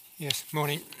Yes,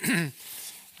 morning.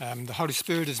 The Holy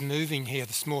Spirit is moving here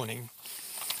this morning.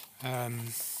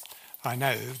 I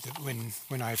know that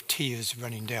when I have tears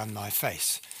running down my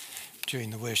face during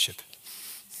the worship,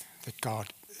 that God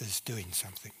is doing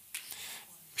something.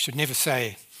 We should never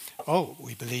say, oh,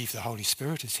 we believe the Holy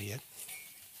Spirit is here,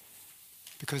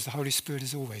 because the Holy Spirit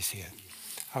is always here.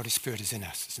 The Holy Spirit is in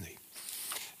us, isn't he?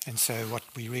 And so what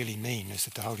we really mean is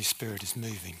that the Holy Spirit is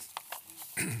moving.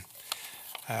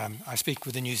 I speak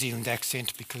with a New Zealand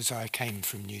accent because I came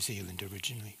from New Zealand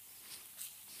originally.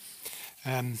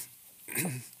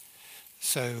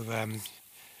 So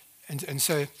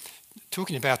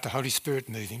talking about the Holy Spirit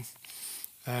moving,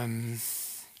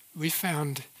 we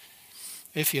found,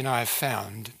 Effie and I have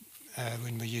found,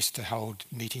 when we used to hold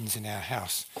meetings in our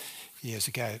house years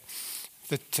ago,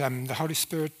 that the Holy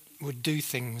Spirit would do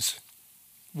things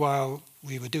while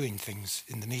we were doing things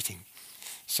in the meeting.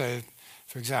 So,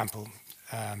 for example,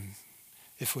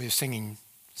 if we were singing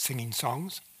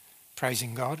songs,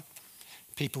 praising God,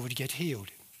 people would get healed.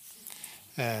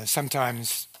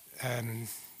 Sometimes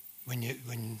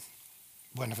when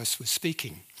one of us was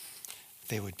speaking,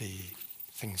 there would be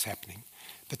things happening.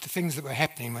 But the things that were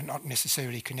happening were not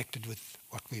necessarily connected with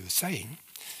what we were saying.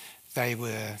 They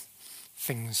were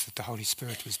things that the Holy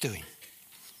Spirit was doing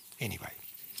anyway.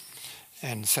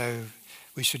 And so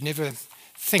we should never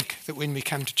think that when we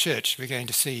come to church we're going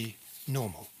to see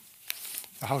normal.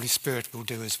 The Holy Spirit will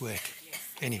do his work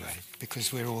anyway,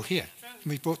 because we're all here.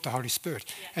 We brought the Holy Spirit,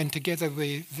 and together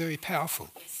we're very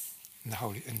powerful in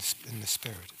the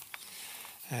Spirit.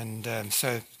 And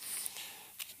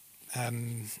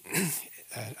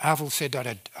Arvel said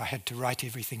that I had to write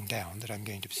everything down that I'm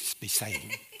going to be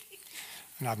saying,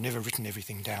 and I've never written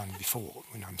everything down before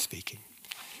when I'm speaking.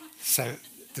 So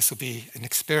this will be an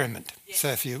experiment. So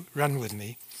if you run with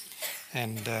me,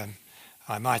 and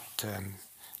I might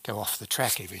go off the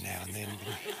track every now and then,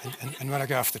 and when I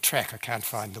go off the track I can't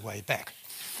find the way back.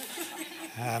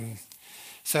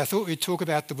 So I thought we'd talk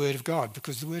about the Word of God,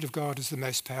 because the Word of God is the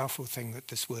most powerful thing that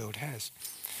this world has.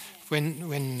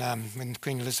 When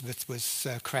Queen Elizabeth was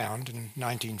crowned in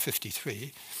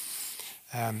 1953,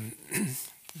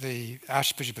 the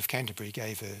Archbishop of Canterbury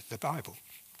gave her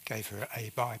a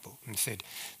Bible, and said,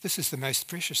 this is the most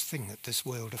precious thing that this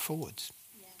world affords.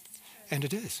 And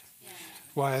it is.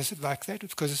 Why is it like that?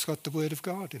 Because it's got the Word of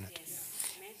God in it.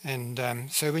 And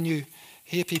so when you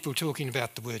hear people talking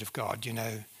about the Word of God, you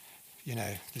know,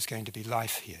 there's going to be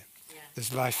life here.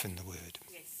 There's life in the Word.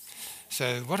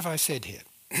 So what have I said here?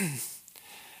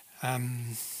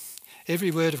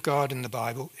 Every word of God in the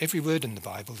Bible, every word in the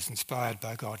Bible is inspired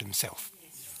by God himself.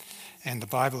 And the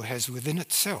Bible has within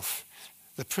itself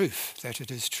the proof that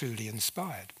it is truly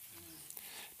inspired.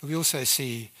 But we also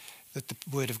see that the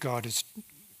Word of God is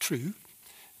true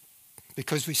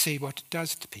because we see what it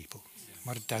does to people,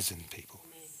 what it does in people.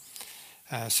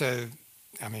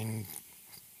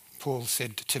 Paul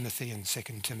said to Timothy in 2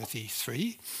 Timothy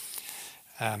 3,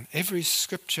 every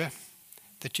scripture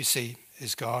that you see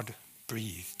is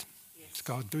God-breathed. It's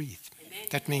God-breathed.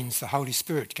 That means the Holy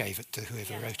Spirit gave it to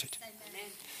whoever wrote it.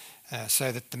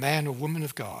 So that the man or woman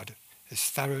of God is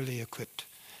thoroughly equipped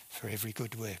for every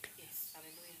good work.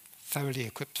 Thoroughly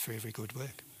equipped for every good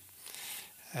work.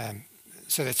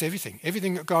 So that's everything.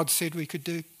 Everything that God said we could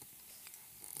do,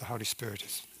 the Holy Spirit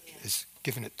has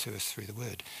given it to us through the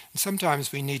Word. And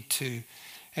sometimes we need to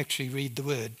actually read the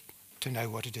Word to know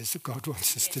what it is that God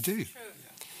wants us to do.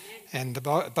 And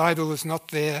the Bible is not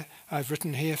there, I've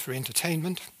written here, for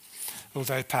entertainment,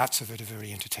 although parts of it are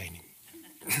very entertaining.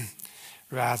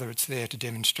 Rather, it's there to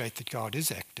demonstrate that God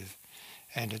is active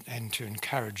and to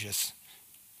encourage us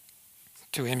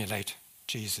to emulate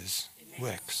Jesus'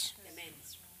 works.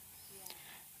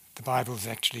 The Bible is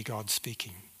actually God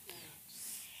speaking.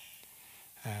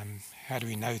 How do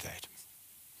we know that?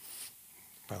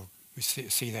 Well, we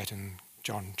see that in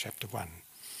John chapter 1.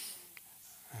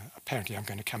 Apparently I'm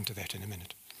going to come to that in a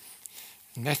minute.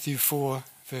 In Matthew 4,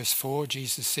 verse 4,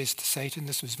 Jesus says to Satan,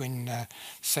 this was when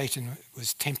Satan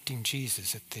was tempting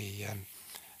Jesus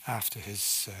after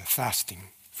his fasting,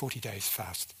 40 days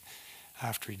fast,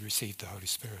 after he'd received the Holy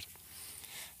Spirit.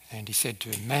 And he said to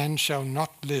him, man shall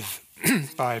not live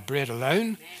by bread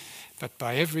alone, but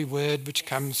by every word which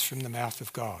comes from the mouth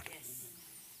of God.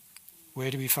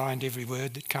 Where do we find every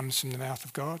word that comes from the mouth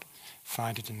of God?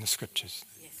 Find it in the Scriptures.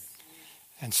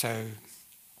 And so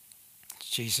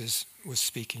Jesus was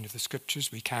speaking of the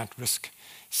Scriptures. We can't risk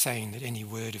saying that any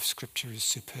word of Scripture is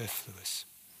superfluous.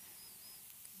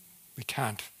 We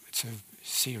can't. It's a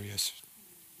serious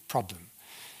problem.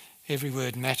 Every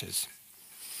word matters.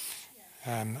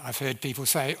 I've heard people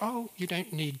say, oh, you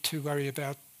don't need to worry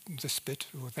about this bit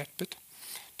or that bit,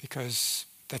 because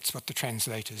that's what the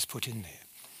translators put in there.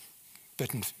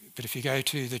 But if you go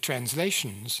to the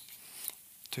translations,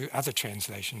 to other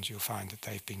translations, you'll find that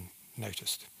they've been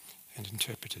noticed and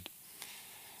interpreted.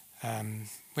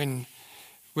 When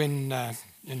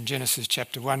in Genesis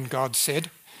chapter 1, God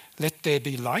said, "Let there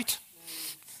be light,"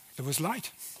 there was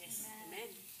light. Yes.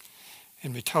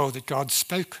 And we're told that God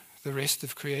spoke the rest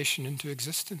of creation into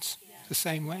existence the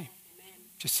same way. Amen.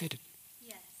 Just said it.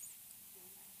 Yes.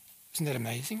 Isn't that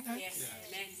amazing, though? Yes.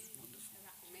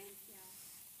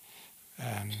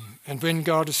 Amen. And when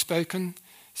God has spoken,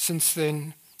 since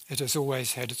then, it has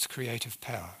always had its creative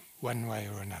power, one way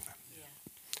or another. Yeah.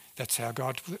 That's how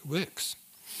God works,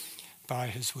 by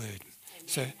his word. Amen.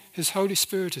 So his Holy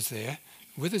Spirit is there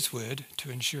with his word to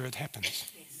ensure it happens.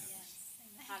 Yes.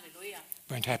 Yes. Hallelujah.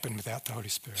 It won't happen without the Holy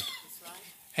Spirit. That's right.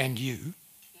 And you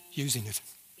using it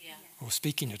Yeah. or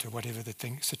speaking it or whatever the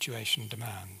situation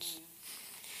demands.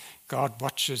 God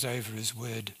watches over his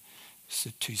word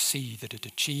to see that it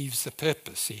achieves the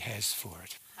purpose he has for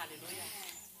it. Hallelujah.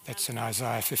 That's in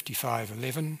Isaiah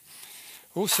 55:11.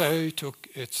 Also,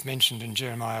 it's mentioned in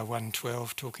Jeremiah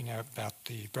 1:12, talking about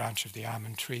the branch of the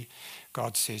almond tree.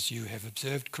 God says, "You have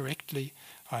observed correctly.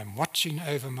 I am watching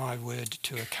over my word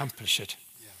to accomplish it."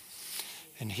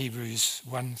 In Hebrews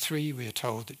 1:3, we are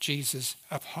told that Jesus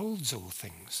upholds all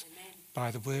things Amen. by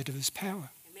the word of his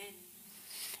power. Amen.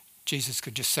 Jesus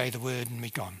could just say the word and be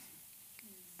gone.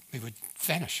 We would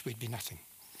vanish, we'd be nothing.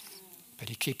 But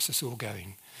he keeps us all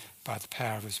going by the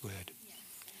power of his word.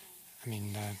 I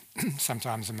mean,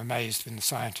 sometimes I'm amazed when the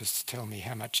scientists tell me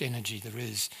how much energy there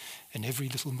is in every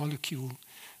little molecule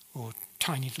or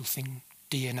tiny little thing,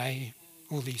 DNA,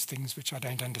 all these things which I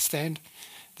don't understand.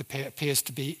 There appears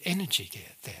to be energy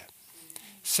there,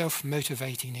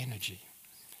 self-motivating energy.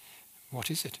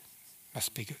 What is it?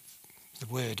 Must be the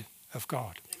word of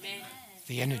God, Amen.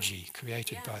 the energy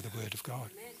created by the word of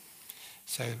God. Amen.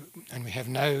 So, and we have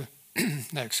no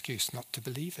excuse not to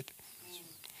believe it.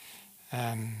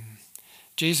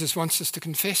 Jesus wants us to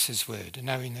confess his word,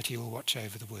 knowing that he will watch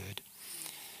over the word.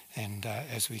 And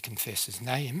as we confess his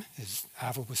name, as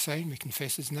Arvel was saying, we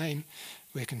confess his name,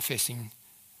 we're confessing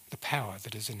the power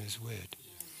that is in his word.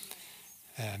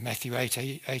 Matthew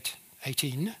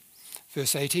 18,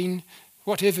 verse 18,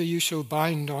 "Whatever you shall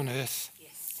bind on earth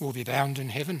Yes. will be bound in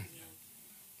heaven."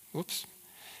 Whoops.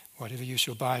 Whatever you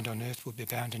shall bind on earth will be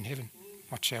bound in heaven.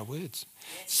 Watch our words.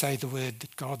 Yes. Say the word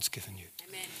that God's given you.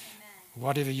 Amen.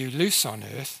 Whatever you loose on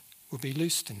earth will be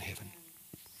loosed in heaven.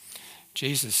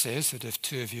 Jesus says that if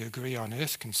two of you agree on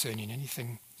earth concerning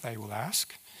anything they will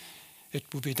ask,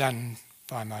 it will be done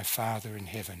by my Father in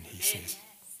heaven, he says.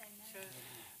 True.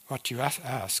 What you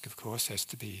ask, of course, has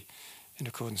to be in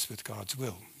accordance with God's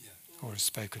will or a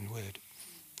spoken word.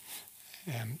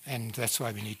 And that's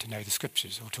why we need to know the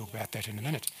scriptures. We'll talk about that in a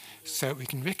minute, so that we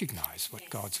can recognize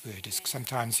what God's word is.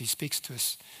 Sometimes he speaks to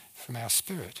us from our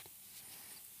spirit,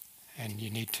 and you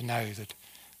need to know that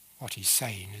what he's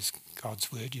saying is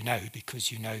God's word. You know because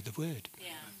you know the word.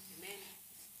 Yeah. Amen.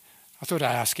 I thought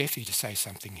I'd ask Effie to say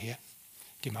something here.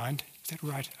 Do you mind? Is that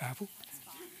right, Abel?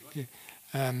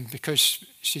 Yeah. Because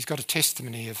she's got a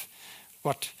testimony of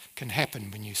what can happen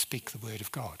when you speak the word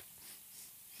of God.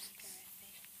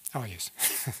 Oh, yes.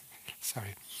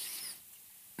 Sorry.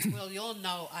 Well, you all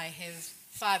know I have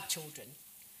 5 children,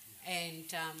 and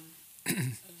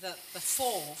the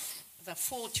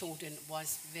four children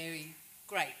was very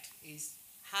great. Is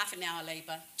half an hour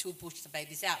labour to push the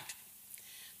babies out.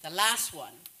 The last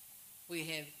one,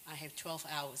 I have 12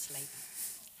 hours labour,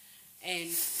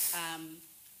 and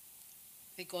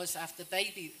because after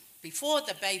before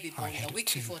the baby born, a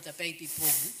week before the baby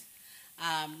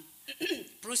born.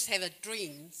 Bruce had a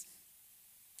dream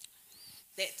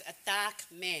that a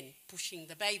dark man pushing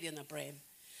the baby on the pram,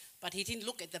 but he didn't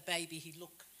look at the baby, he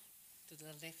looked to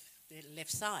the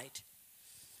left side.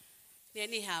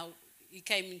 Anyhow, he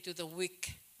came into the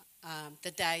week,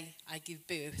 the day I give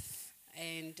birth,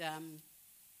 and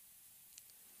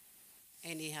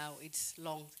anyhow, it's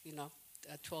long,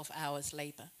 12 hours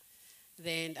labour.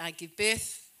 Then I give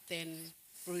birth, then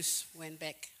Bruce went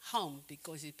back home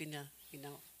because it's been a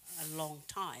long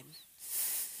time.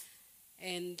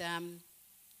 And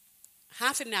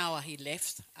half an hour he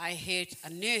left, I heard a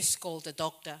nurse call the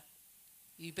doctor,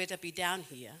 "You better be down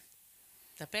here.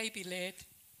 The baby Laird,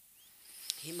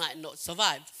 he might not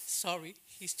survive." Sorry,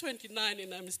 he's 29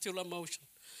 and I'm still emotional.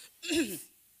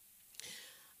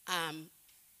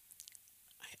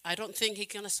 I don't think he's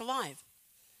going to survive.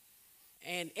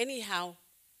 And anyhow,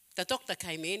 the doctor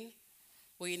came in,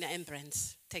 we're in an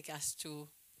ambulance, take us to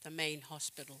the main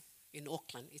hospital in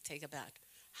Auckland. It takes about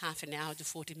half an hour to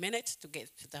 40 minutes to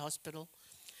get to the hospital.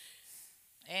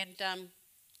 And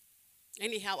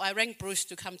anyhow, I rang Bruce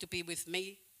to come to be with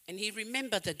me, and he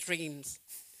remembered the dreams.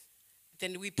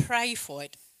 Then we pray for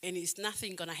it, and it's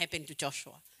nothing going to happen to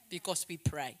Joshua because we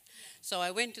pray. So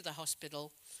I went to the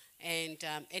hospital, and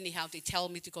anyhow, they tell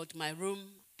me to go to my room,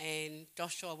 and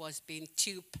Joshua was being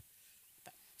tubed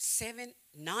 7,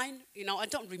 9, I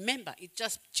don't remember. It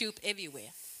just tube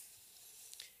everywhere.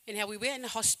 Anyhow, we were in the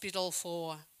hospital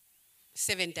for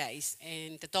 7 days,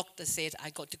 and the doctor said I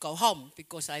got to go home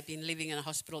because I've been living in a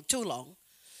hospital too long,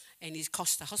 and it's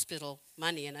cost the hospital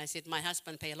money. And I said, my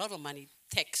husband pay a lot of money,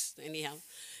 tax,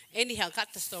 anyhow, cut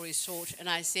the story short, and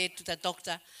I said to the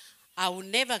doctor, I will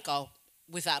never go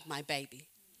without my baby.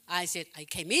 I said, I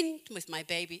came in with my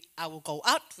baby, I will go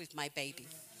out with my baby.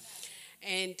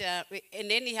 And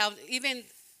anyhow, even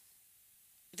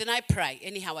then I pray.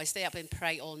 Anyhow, I stay up and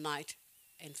pray all night.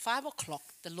 And 5 o'clock,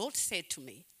 the Lord said to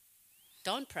me,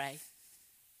 don't pray,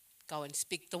 go and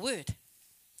speak the word.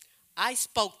 I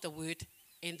spoke the word,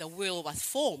 and the world was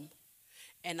formed.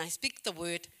 And I speak the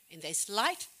word, and there's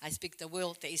light. I speak the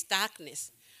word, there is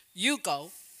darkness. You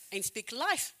go and speak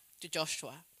life to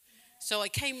Joshua. So I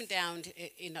came down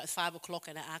at 5 o'clock,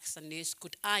 and I asked the nurse,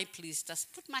 could I please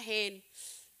just put my hand,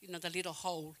 the little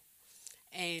hole.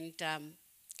 And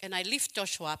I lift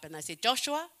Joshua up, and I said,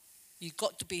 Joshua, you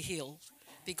got to be healed.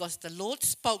 Because the Lord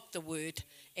spoke the word,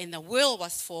 and the world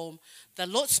was formed. The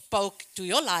Lord spoke to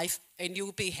your life, and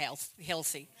you'll be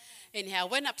healthy. Anyhow, I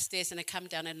went upstairs, and I come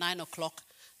down at 9 o'clock.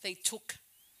 They took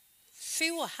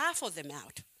half of them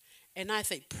out. And I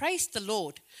said, praise the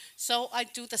Lord. So I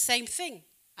do the same thing.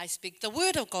 I speak the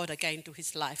word of God again to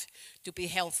his life to be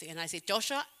healthy. And I said,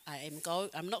 Joshua,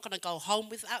 I'm not going to go home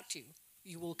without you.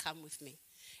 You will come with me.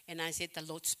 And I said, the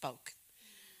Lord spoke.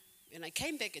 And I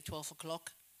came back at 12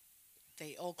 o'clock.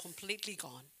 They all completely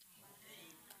gone.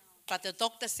 But the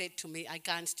doctor said to me, I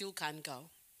still can't go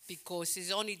because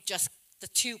the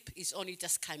tube is only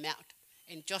just came out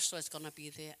and Joshua's going to be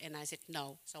there. And I said,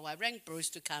 no. So I rang Bruce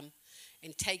to come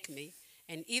and take me.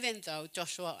 And even though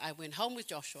I went home with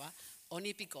Joshua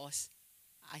only because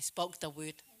I spoke the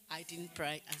word. I didn't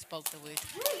pray, I spoke the word.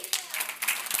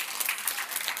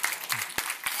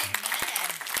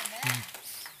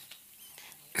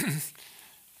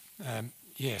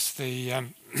 Yes, Effie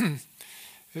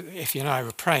and I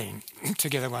were praying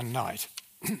together one night,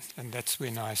 and that's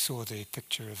when I saw the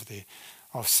picture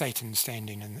of Satan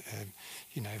standing,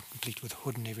 complete with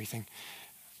hood and everything,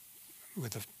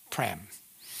 with a pram.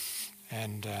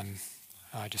 And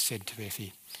I just said to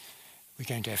Effie, we're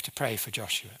going to have to pray for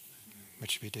Joshua,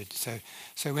 which we did.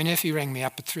 So when Effie rang me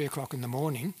up at 3 o'clock in the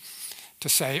morning to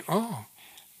say,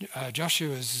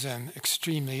 Joshua's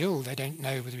extremely ill, they don't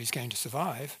know whether he's going to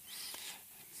survive,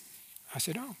 I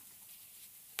said,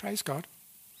 praise God.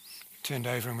 Turned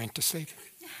over and went to sleep.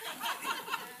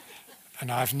 And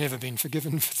I've never been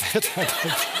forgiven for that.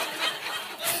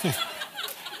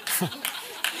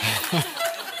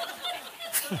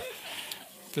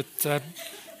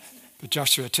 But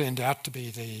Joshua turned out to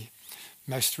be the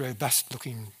most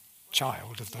robust-looking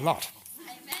child of the lot.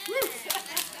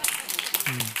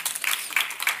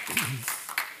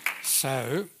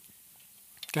 So,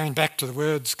 going back to the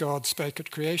words God spoke at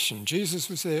creation, Jesus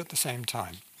was there at the same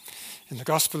time. In the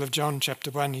Gospel of John, chapter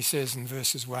 1, he says in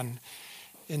verses 1,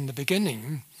 in the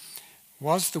beginning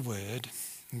was the Word,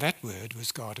 and that Word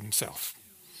was God himself.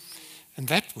 And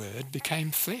that Word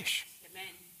became flesh. Amen.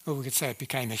 Or we could say it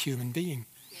became a human being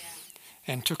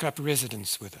and took up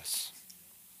residence with us.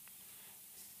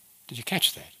 Did you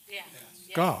catch that? Yeah.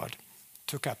 God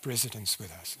took up residence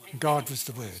with us. God was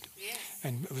the Word. Yes.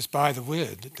 And it was by the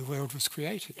Word that the world was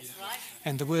created. Right.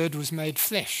 And the Word was made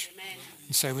flesh. Amen.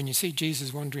 And so when you see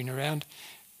Jesus wandering around,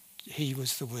 he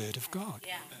was the Word of God.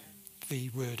 Yeah. The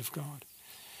Word of God.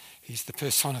 He's the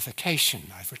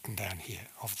personification, I've written down here,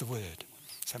 of the Word.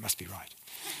 So it must be right.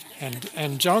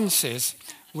 And John says,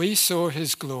 we saw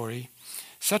his glory,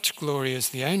 such glory as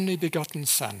the only begotten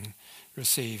Son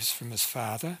receives from his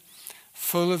Father,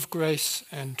 full of grace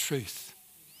and truth.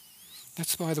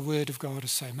 That's why the Word of God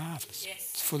is so marvellous.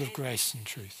 Yes. It's full of grace and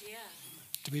truth. Yeah.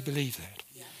 Do we believe that?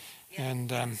 Yeah. Yeah.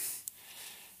 And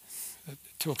it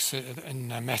talks in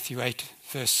Matthew 8,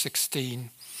 verse 16,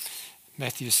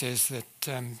 Matthew says that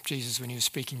Jesus, when he was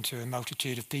speaking to a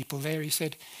multitude of people there, he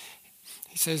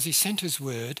says he sent his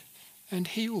word and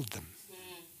healed them.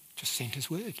 Just sent his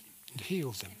word and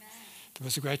healed them. Amen. There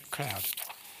was a great crowd.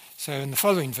 So in the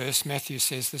following verse, Matthew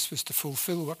says this was to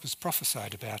fulfill what was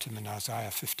prophesied about him in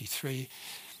Isaiah 53,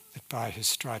 that by his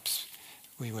stripes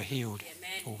we were healed.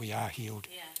 Amen. Or we are healed.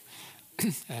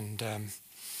 Yeah. And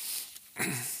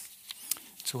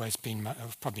it's always been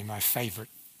probably my favourite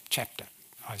chapter,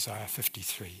 Isaiah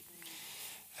 53.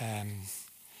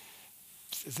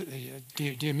 Do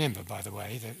you remember, by the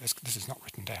way, this is not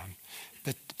written down,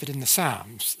 but in the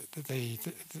Psalms, the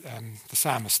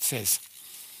psalmist says,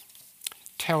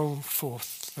 "Tell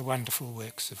forth the wonderful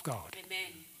works of God."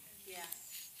 Amen. Yeah.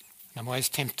 And I'm always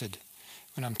tempted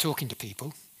when I'm talking to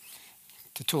people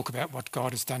to talk about what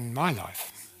God has done in my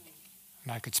life.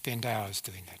 And I could spend hours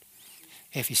doing that.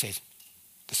 Effie said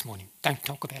this morning, "Don't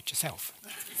talk about yourself."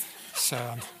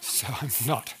 So I'm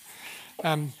not.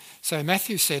 So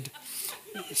Matthew said,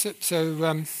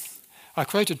 I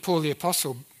quoted Paul the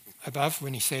Apostle above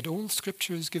when he said, "All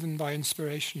Scripture is given by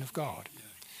inspiration of God.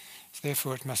 So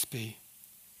therefore it must be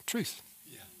truth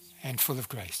and full of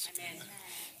grace." Amen.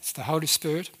 It's the Holy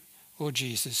Spirit or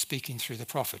Jesus speaking through the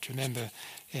prophet. Remember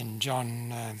in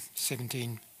John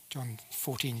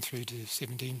 14 through to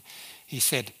 17, he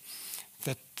said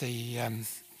that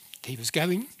he was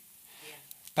going,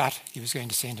 but he was going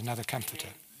to send another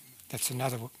comforter. That's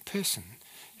another person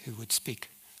who would speak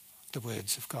the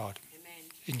words of God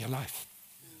in your life.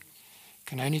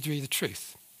 Can only do the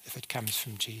truth if it comes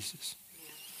from Jesus.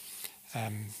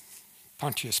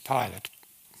 Pontius Pilate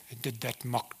did that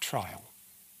mock trial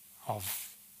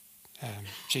of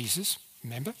Jesus,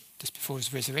 remember, just before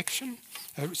his resurrection,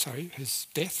 his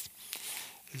death,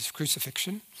 his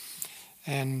crucifixion.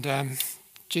 And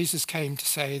Jesus came to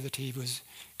say that he was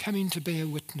coming to bear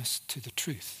witness to the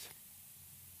truth.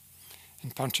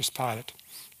 And Pontius Pilate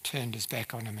turned his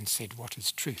back on him and said, "What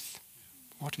is truth?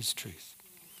 What is truth?"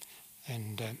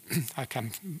 And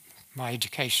my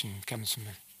education comes from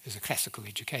is a classical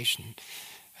education,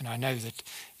 and I know that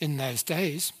in those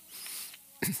days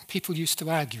people used to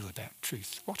argue about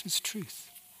truth. What is truth?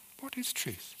 What is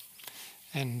truth?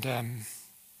 And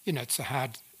it's a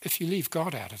hard. If you leave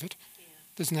God out of it,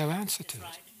 there's no answer to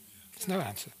it. There's no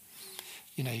answer.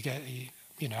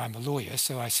 I'm a lawyer,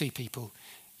 so I see people.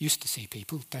 Used to see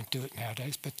people, don't do it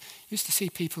nowadays, but used to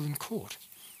see people in court.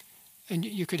 And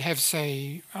you could have,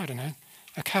 say, I don't know,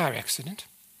 a car accident,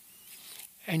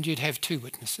 and you'd have two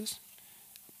witnesses,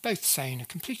 both saying a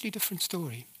completely different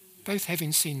story, both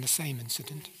having seen the same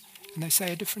incident, and they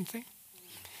say a different thing.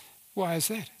 Why is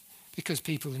that? Because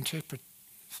people interpret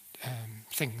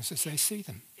things as they see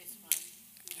them.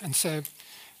 And so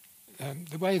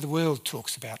the way the world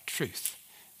talks about truth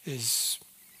is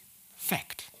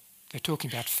fact. They're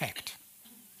talking about fact.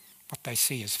 What they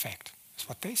see as fact is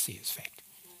what they see as fact.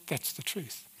 That's the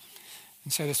truth.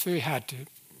 And so it's very hard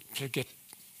to get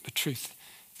the truth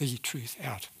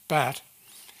out. But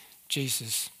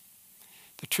Jesus,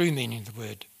 the true meaning of the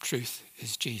word truth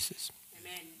is Jesus.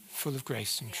 Amen. Full of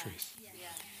grace and truth.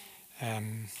 Yeah.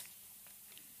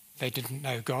 They didn't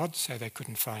know God, so they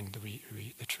couldn't find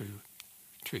the true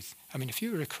truth. I mean, if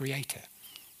you were a creator,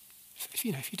 if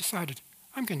you decided,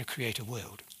 I'm going to create a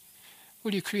world,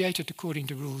 well, you create it according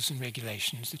to rules and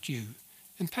regulations that you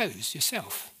impose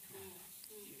yourself.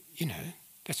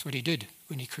 That's what he did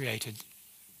when he created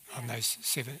on those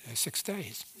 6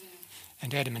 days.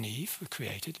 And Adam and Eve were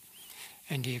created,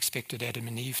 and he expected Adam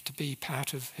and Eve to be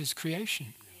part of his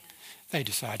creation. They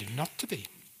decided not to be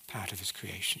part of his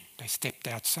creation. They stepped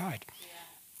outside.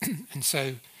 And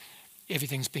so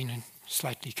everything's been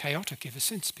slightly chaotic ever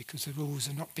since because the rules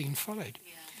are not being followed.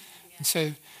 And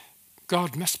so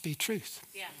God must be truth.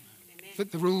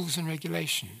 That the rules and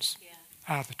regulations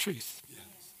are the truth.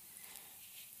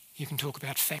 You can talk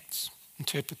about facts,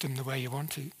 interpret them the way you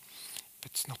want to,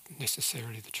 but it's not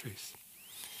necessarily the truth.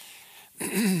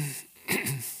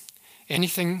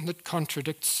 Anything that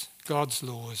contradicts God's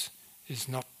laws is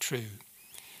not true.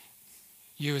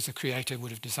 You as a creator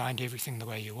would have designed everything the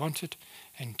way you want it,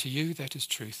 and to you that is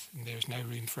truth, and there is no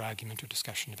room for argument or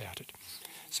discussion about it.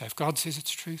 So if God says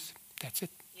it's truth, that's it.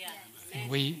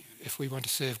 And if we want to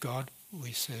serve God,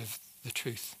 we serve the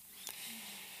truth.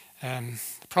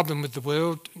 The problem with the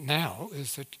world now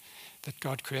is that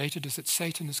God created is that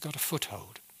Satan has got a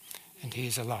foothold, and he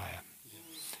is a liar.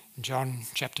 In John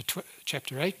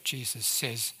chapter 8, Jesus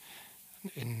says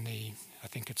in I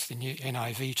think it's the new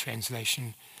NIV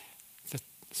translation, that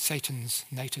Satan's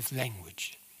native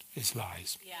language is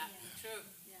lies.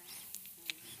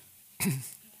 True.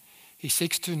 He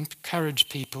seeks to encourage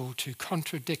people to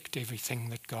contradict everything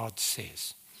that God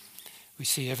says. We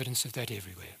see evidence of that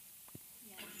everywhere.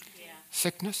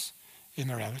 Sickness,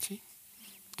 immorality,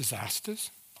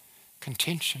 disasters,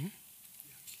 contention,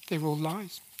 they're all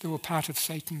lies. They're all part of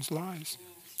Satan's lies,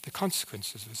 the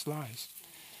consequences of his lies.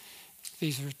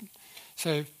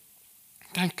 So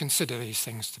don't consider these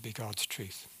things to be God's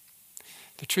truth.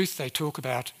 The truth they talk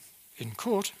about in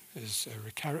court is a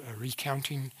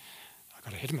recounting. I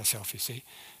got ahead of myself, you see.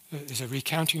 Is a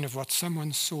recounting of what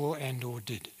someone saw and or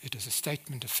did. It is a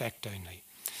statement of fact only.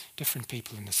 different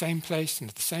people in the same place and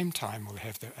at the same time will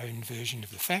have their own version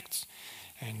of the facts,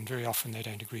 and very often they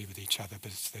don't agree with each other,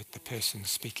 but it's that the person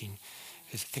speaking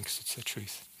thinks it's the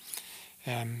truth.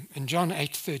 In John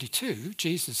 8:32,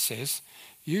 Jesus says,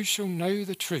 "You shall know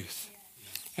the truth,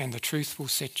 and the truth will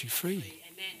set you free."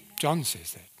 John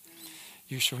says that.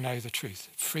 You shall know the truth.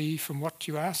 Free from what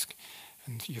you ask,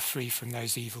 and you're free from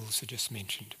those evils I just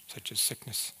mentioned, such as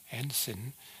sickness and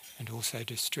sin, and also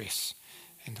distress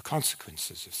and the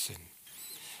consequences of sin.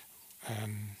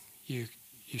 You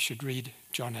should read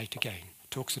John 8 again.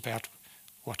 It talks about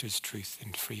what is truth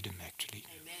and freedom, actually.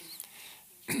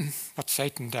 What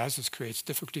Satan does is creates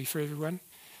difficulty for everyone.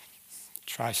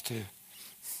 Tries to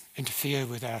interfere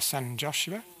with our son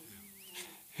Joshua,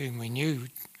 whom we knew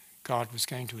God was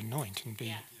going to anoint and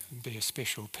be a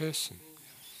special person.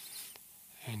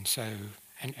 And so,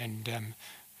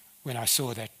 when I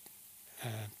saw that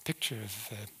picture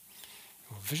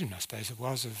or vision, I suppose it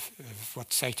was, of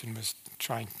what Satan was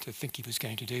trying to think he was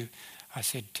going to do, I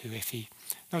said to Effie,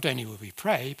 not only will we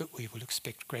pray, but we will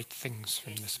expect great things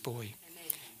from this boy,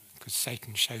 because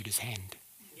Satan showed his hand.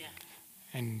 Yeah.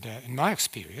 And in my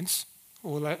experience,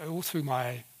 all through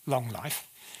my long life,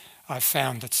 I've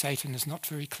found that Satan is not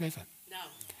very clever. No.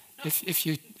 If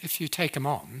you take him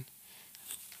on,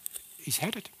 he's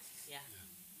had it. Yeah.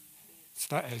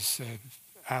 It's like, as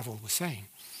Arvel was saying,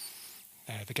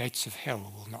 the gates of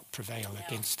hell will not prevail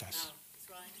against us. No, that's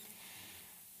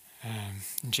right.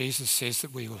 And Jesus says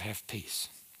that we will have peace.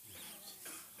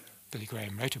 Billy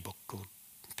Graham wrote a book called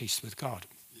Peace with God.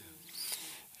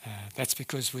 That's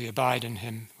because we abide in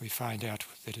him. We find out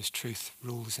that his truth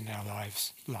rules in our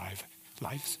lives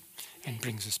and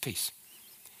brings us peace.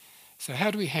 So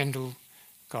how do we handle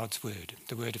God's word,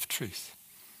 the word of truth?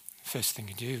 The first thing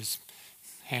to do is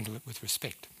handle it with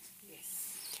respect.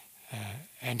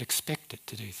 And expect it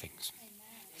to do things.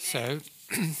 Amen. So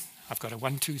I've got a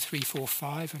 1, 2, 3, 4,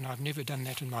 5, and I've never done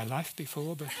that in my life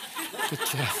before, but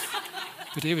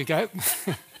here we go.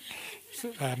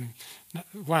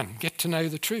 1, get to know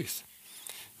the truth.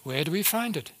 Where do we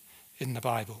find it? In the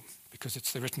Bible, because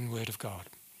it's the written word of God,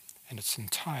 and it's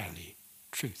entirely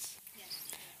truth.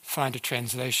 Find a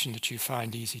translation that you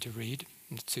find easy to read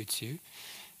and that suits you.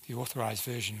 The authorized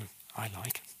version I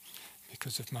like,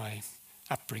 because of my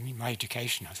upbringing, my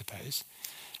education, I suppose.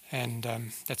 And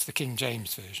that's the King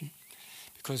James Version,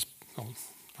 because, I'll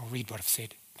read what I've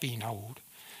said, being old,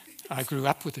 I grew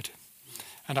up with it.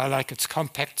 And I like its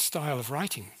compact style of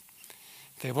writing.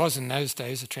 There was in those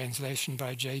days a translation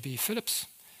by J.B. Phillips,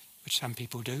 which some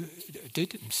people did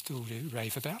and still do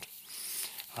rave about.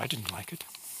 I didn't like it.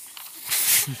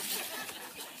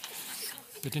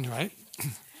 But anyway,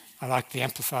 I like the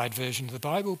amplified version of the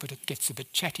Bible, but it gets a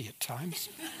bit chatty at times.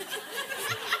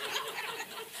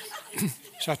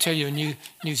 Shall I tell you a New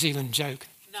Zealand joke?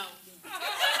 No.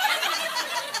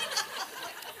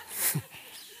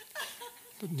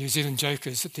 The New Zealand joke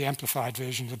is that the amplified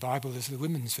version of the Bible is the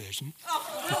women's version.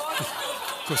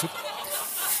 Because I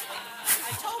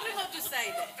told him not to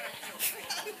say that.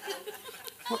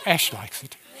 Well, Ash likes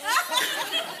it.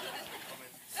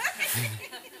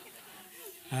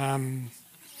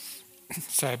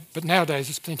 But nowadays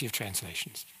there's plenty of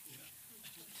translations.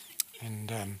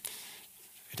 And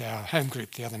at our home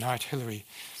group the other night, Hilary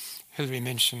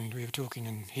mentioned, we were talking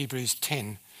in Hebrews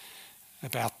 10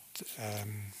 about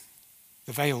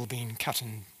the veil being cut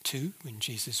in two when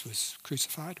Jesus was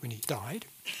crucified, when he died.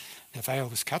 The veil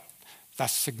was cut,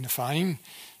 thus signifying,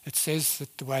 it says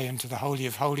that the way into the Holy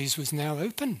of Holies was now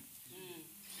open.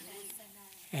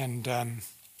 And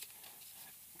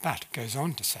but it goes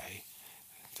on to say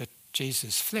that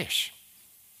Jesus' flesh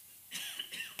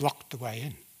blocked the way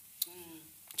in.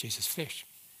 Jesus' flesh.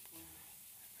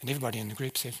 And everybody in the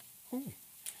group said, oh,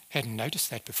 hadn't noticed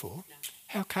that before.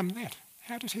 How come that?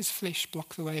 How did his flesh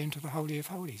block the way into the Holy of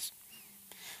Holies?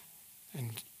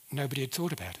 And nobody had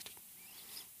thought about it.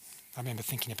 I remember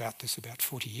thinking about this about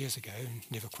 40 years ago and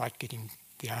never quite getting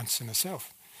the answer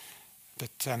myself.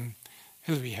 But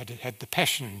Hilary had the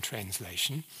Passion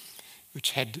Translation,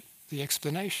 which had the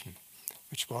explanation,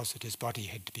 which was that his body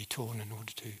had to be torn in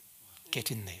order to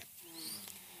get in there.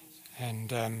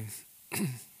 And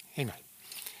anyway,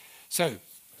 so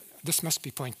this must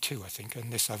be point 2, I think,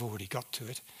 unless I've already got to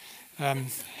it.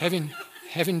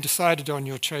 Having decided on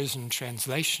your chosen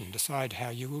translation, decide how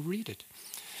you will read it.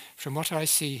 From what I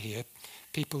see here,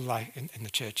 people like, in the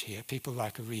church here, people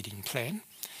like a reading plan,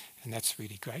 and that's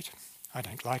really great. I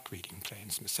don't like reading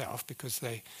plans myself because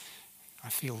I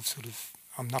feel sort of,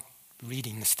 I'm not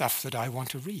reading the stuff that I want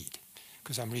to read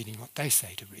because I'm reading what they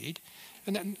say to read.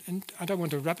 And I don't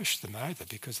want to rubbish them either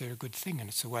because they're a good thing and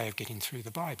it's a way of getting through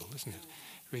the Bible, isn't it?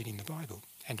 Reading the Bible.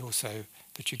 and also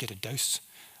that you get a dose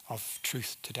of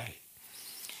truth today.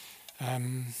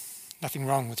 Nothing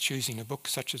wrong with choosing a book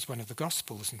such as one of the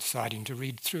Gospels and deciding to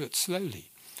read through it slowly,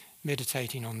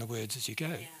 meditating on the words as you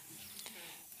go.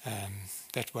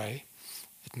 That way,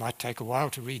 it might take a while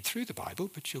to read through the Bible,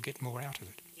 but you'll get more out of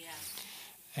it.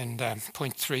 And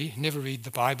point 3, never read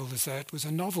the Bible as though it was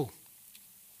a novel.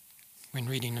 When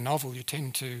reading a novel, you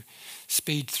tend to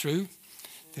speed through.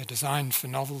 They're designed for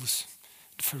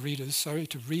readers,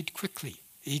 to read quickly,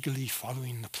 eagerly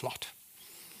following the plot.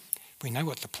 We know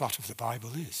what the plot of the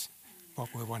Bible is.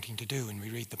 What we're wanting to do when we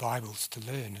read the Bible is to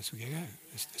learn as we go,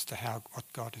 as to what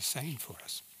God is saying for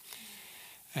us.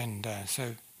 And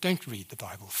so don't read the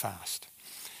Bible fast.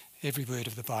 Every word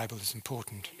of the Bible is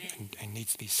important and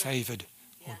needs to be savoured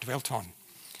or dwelt on.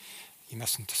 You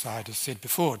mustn't decide, as said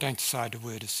before, don't decide a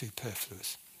word is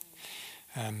superfluous.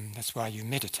 That's why you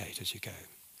meditate as you go.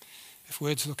 If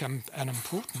words look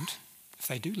unimportant, if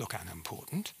they do look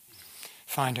unimportant,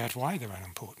 find out why they're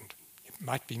unimportant.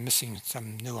 Might be missing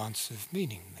some nuance of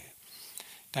meaning there.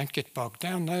 Don't get bogged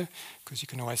down though, because you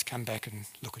can always come back and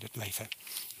look at it later.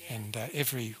 And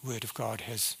every word of God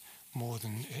has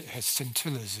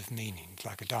scintillas of meaning,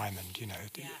 like a diamond,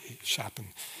 it sharpen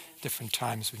different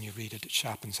times when you read it, it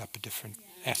sharpens up a different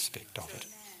aspect of it.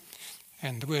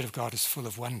 And the word of God is full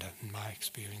of wonder, in my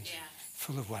experience,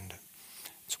 full of wonder.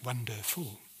 It's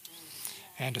wonderful.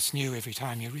 And it's new every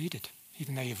time you read it.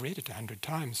 Even though you've read it 100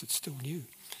 times, it's still new.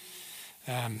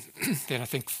 Then I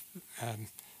think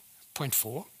point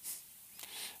 4,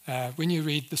 when you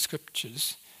read the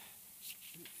scriptures,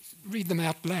 read them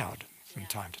out loud from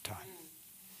time to time.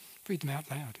 Read them out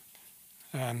loud.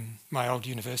 My old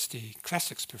university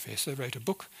classics professor wrote a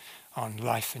book on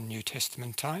life in New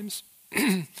Testament times.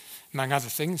 Among other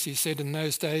things, he said in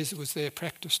those days it was their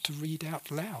practice to read out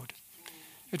loud.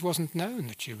 It wasn't known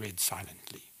that you read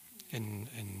silently in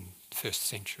the first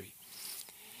century.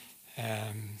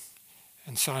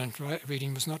 And silent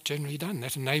reading was not generally done.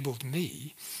 That enabled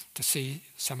me to see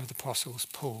some of the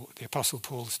Apostle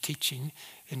Paul's teaching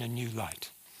in a new light.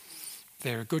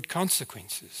 There are good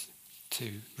consequences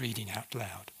to reading out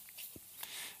loud.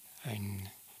 And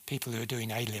people who are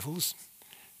doing A-levels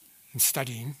and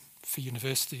studying for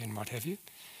university and what have you,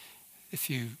 if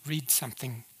you read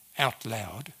something out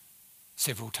loud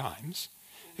several times,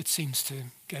 it seems to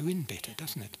go in better,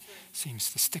 doesn't it?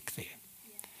 Seems to stick there.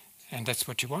 And that's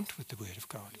what you want with the Word of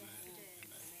God.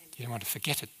 You don't want to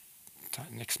forget it the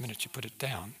next minute you put it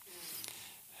down.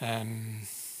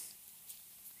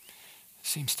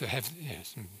 Seems to have...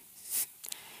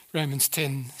 Romans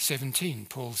 10:17,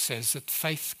 Paul says that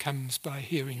faith comes by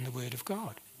hearing the Word of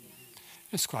God.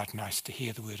 It's quite nice to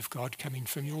hear the Word of God coming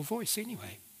from your voice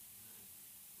anyway,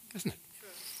 isn't it?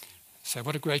 So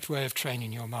what a great way of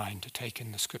training your mind to take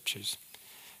in the Scriptures.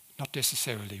 Not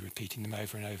necessarily repeating them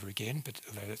over and over again, but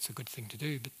although that's a good thing to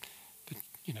do, but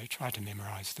try to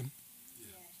memorize them.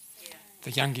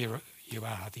 The younger you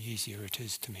are, the easier it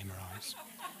is to memorize.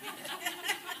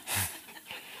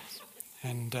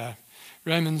 And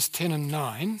Romans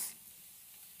 10:9,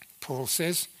 Paul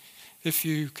says, if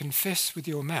you confess with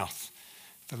your mouth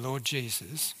the Lord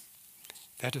Jesus,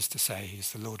 that is to say, he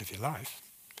is the Lord of your life,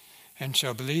 and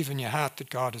shall believe in your heart that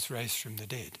God is raised from the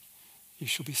dead, you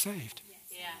shall be saved.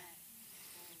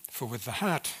 For with the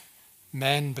heart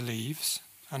man believes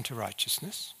unto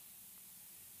righteousness,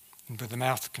 and with the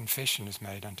mouth confession is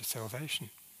made unto salvation.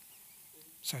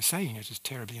 So saying it is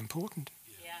terribly important.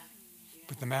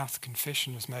 With the mouth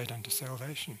confession is made unto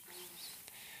salvation.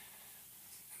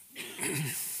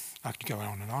 I could go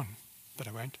on and on, but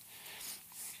I won't.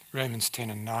 Romans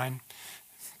 10:9,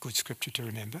 good scripture to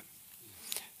remember.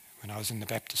 When I was in the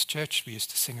Baptist church, we used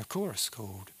to sing a chorus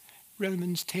called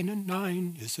Romans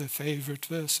 10:9 is a favourite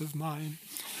verse of mine.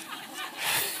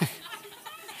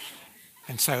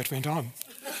 And so it went on.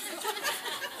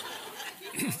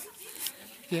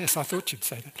 Yes, I thought you'd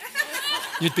say that.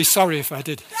 You'd be sorry if I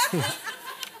did.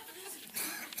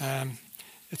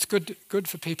 It's good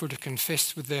for people to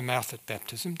confess with their mouth at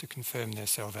baptism to confirm their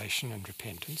salvation and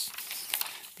repentance.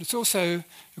 But it's also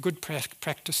a good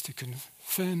practice to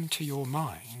confirm to your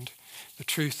mind the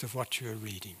truth of what you are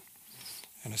reading.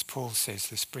 And as Paul says,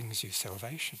 this brings you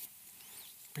salvation.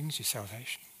 Brings you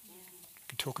salvation. We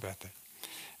can talk about that.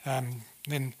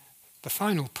 Then the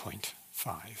final point,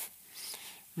 5.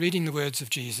 Reading the words of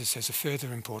Jesus has a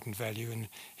further important value. In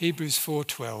Hebrews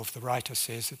 4:12, the writer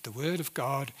says that the word of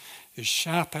God is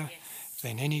sharper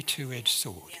than any two-edged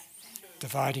sword,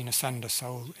 dividing asunder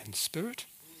soul and spirit,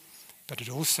 but it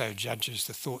also judges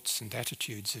the thoughts and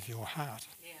attitudes of your heart.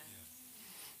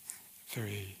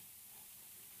 Very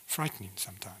frightening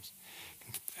sometimes.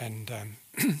 And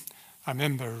I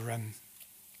remember, I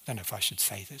don't know if I should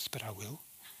say this, but I will.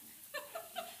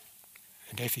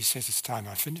 And Effie says it's time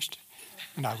I finished,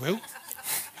 and I will.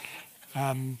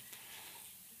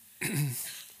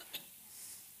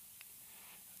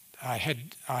 I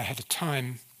had a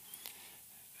time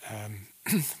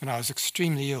when I was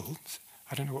extremely ill.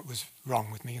 I don't know what was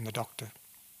wrong with me, and the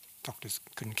doctors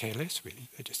couldn't care less, really.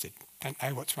 They just said, "Don't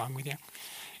know what's wrong with you,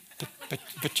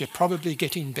 but you're probably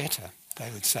getting better," they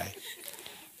would say.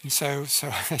 And so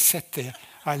I sat there.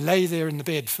 I lay there in the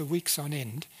bed for weeks on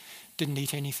end, didn't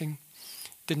eat anything,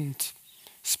 didn't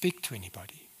speak to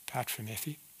anybody apart from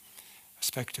Effie. I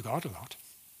spoke to God a lot.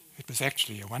 It was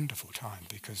actually a wonderful time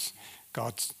because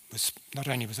not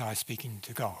only was I speaking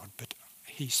to God, but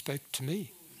he spoke to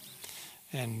me.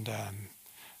 And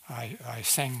I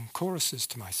sang choruses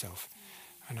to myself.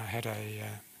 And I had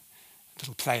a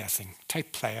little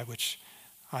tape player, which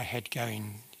I had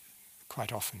going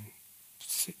quite often,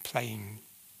 playing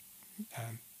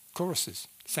choruses,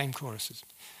 same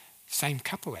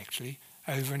couple actually,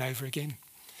 over and over again.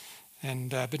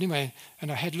 And but anyway,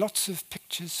 and I had lots of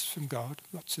pictures from God,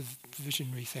 lots of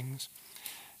visionary things.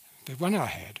 But one I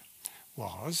had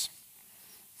was,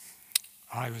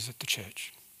 I was at the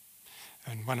church,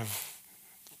 and one of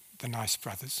the nice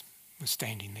brothers was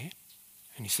standing there,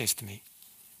 and he says to me,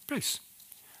 "Bruce,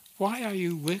 why are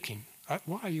you walking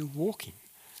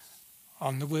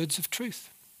on the words of truth?"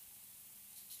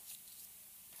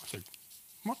 I said,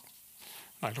 "What?"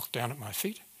 And I looked down at my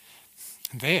feet,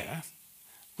 and there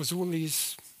was all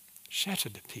these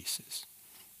shattered pieces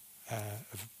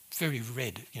of very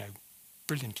red,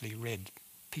 brilliantly red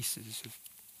pieces of,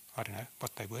 I don't know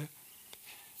what they were.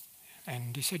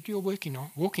 And he said, "You're walking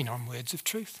on words of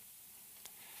truth."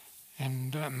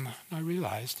 And I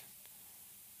realised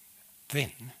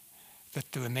then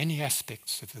that there were many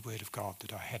aspects of the Word of God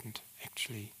that I hadn't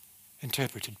actually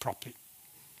interpreted properly.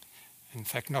 In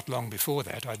fact, not long before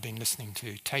that, I'd been listening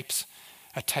to a tape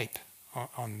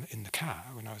in the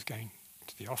car when I was going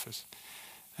to the office.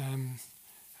 And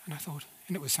I thought,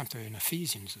 and it was something in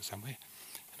Ephesians or somewhere,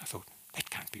 and I thought, that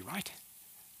can't be right.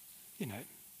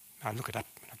 I look it up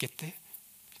when I get there.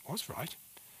 It was right.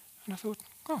 And I thought,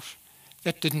 gosh,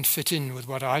 that didn't fit in with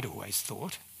what I'd always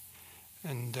thought.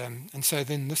 And so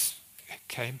then this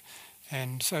came,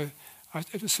 and so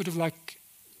it was sort of like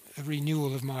a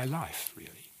renewal of my life,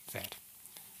 really, that.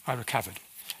 I recovered,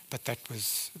 but that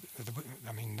was,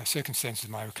 the circumstances of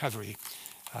my recovery,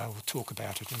 I will talk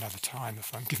about it another time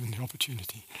if I'm given the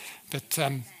opportunity. But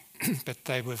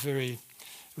they were it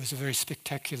was a very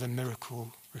spectacular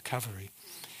miracle recovery.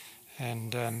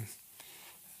 And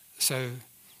so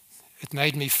it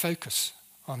made me focus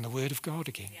on the Word of God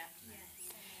again.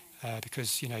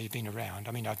 Because, you've been around.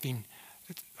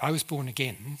 I was born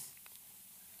again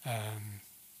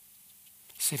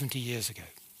 70 years ago.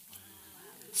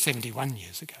 71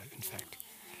 years ago, in fact.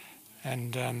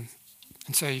 And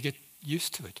so you get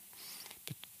used to it.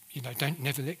 But, don't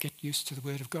never get used to the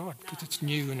Word of God because it's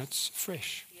new and it's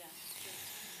fresh.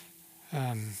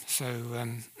 So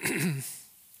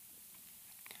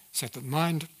the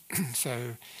mind,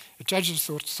 so it judges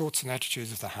thoughts and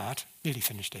attitudes of the heart. Nearly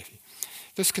finished, Effie.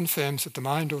 This confirms that the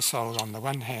mind or soul on the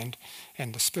one hand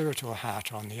and the spirit or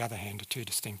heart on the other hand are two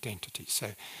distinct entities.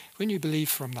 So when you believe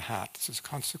from the heart, this is a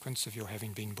consequence of your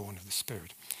having been born of the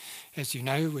Spirit. As you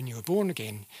know, when you are born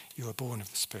again, you are born of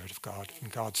the Spirit of God,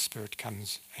 and God's Spirit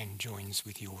comes and joins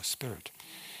with your spirit.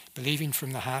 Believing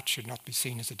from the heart should not be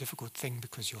seen as a difficult thing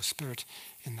because your spirit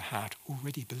in the heart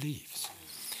already believes.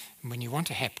 And what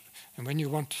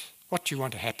you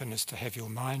want to happen is to have your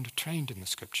mind trained in the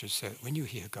Scriptures so that when you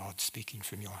hear God speaking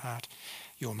from your heart,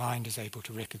 your mind is able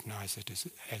to recognize it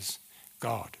as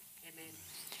God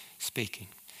speaking.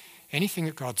 Anything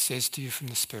that God says to you from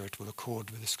the Spirit will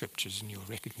accord with the Scriptures, and you'll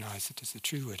recognize it as the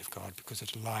true Word of God because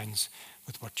it aligns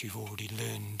with what you've already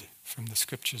learned from the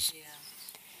Scriptures.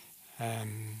 I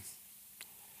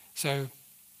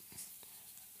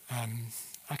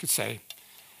could say,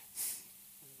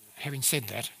 having said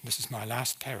that, this is my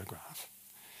last paragraph,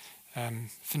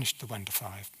 finished the 1 to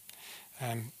 5.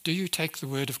 Do you take the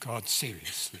Word of God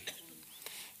seriously?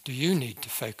 Do you need to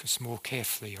focus more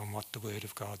carefully on what the Word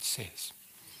of God says?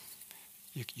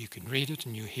 You can read it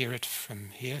and you hear it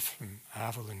from here, from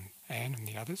Arvel and Anne and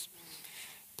the others.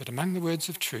 But among the words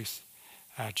of truth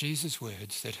are Jesus'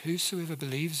 words that whosoever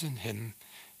believes in him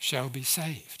shall be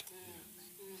saved.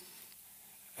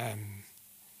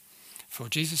 For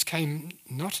Jesus came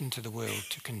not into the world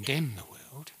to condemn the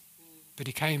world, but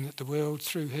he came that the world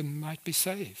through him might be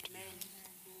saved.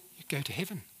 You'd go to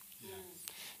heaven.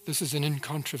 This is an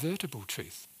incontrovertible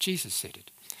truth. Jesus said it.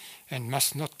 and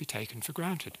must not be taken for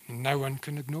granted. And no one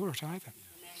can ignore it either.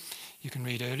 You can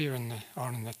read earlier in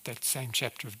that same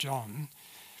chapter of John,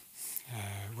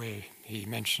 where he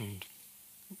mentioned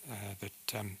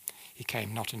that he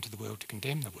came not into the world to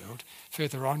condemn the world.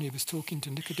 Further on, he was talking to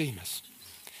Nicodemus.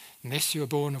 Unless you're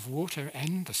born of water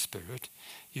and the Spirit,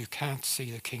 you can't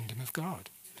see the kingdom of God.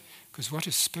 Because what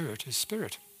is spirit,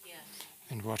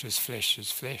 and what is flesh,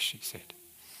 he said.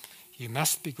 You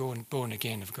must be born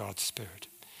again of God's Spirit.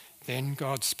 Then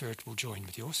God's Spirit will join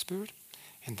with your spirit,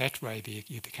 and that way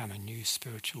you become a new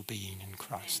spiritual being in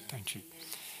Christ, don't you?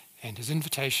 And his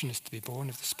invitation is to be born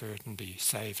of the Spirit and be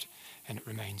saved, and it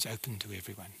remains open to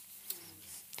everyone.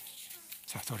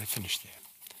 So I thought I'd finish there.